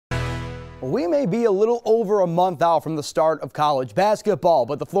We may be a little over a month out from the start of college basketball,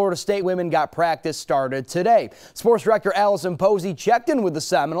 but the Florida State women got practice started today. Sports Director Allison Posey checked in with the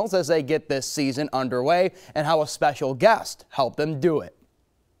Seminoles as they get this season underway and how a special guest helped them do it.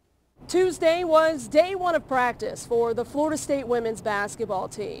 Tuesday was day one of practice for the Florida State women's basketball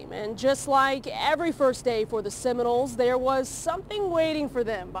team. And just like every first day for the Seminoles, there was something waiting for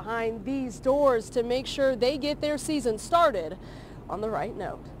them behind these doors to make sure they get their season started on the right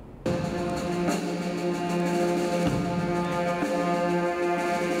note.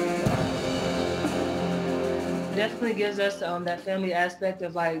 Definitely gives us that family aspect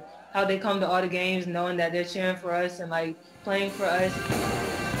of like how they come to all the games, knowing that they're cheering for us and like playing for us.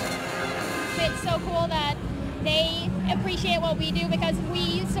 It's so cool that they appreciate what we do because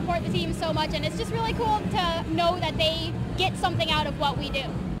we support the team so much, and it's just really cool to know that they get something out of what we do.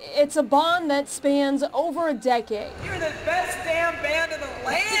 It's a bond that spans over a decade. You're the best damn band in the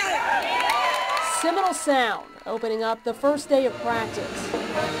land! Seminole Sound opening up the first day of practice.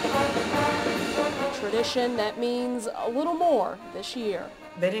 A tradition that means a little more this year.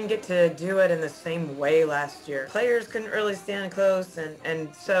 They didn't get to do it in the same way last year. Players couldn't really stand close, and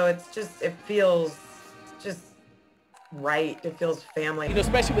so it feels just right. It feels family. You know,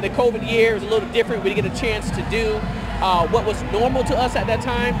 especially with the COVID year, it's a little different. We get a chance to do what was normal to us at that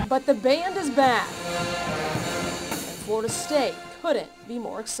time. But the band is back. Florida State couldn't be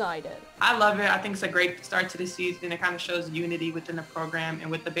more excited. I love it. I think it's a great start to the season. It kind of shows unity within the program and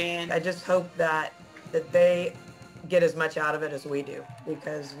with the band. I just hope that they get as much out of it as we do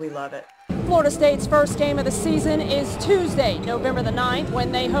because we love it. Florida State's first game of the season is Tuesday, November the 9th,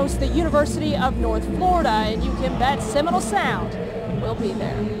 when they host the University of North Florida, and you can bet Seminole Sound will be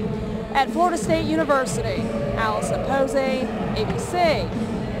there. At Florida State University, Allison Posey, ABC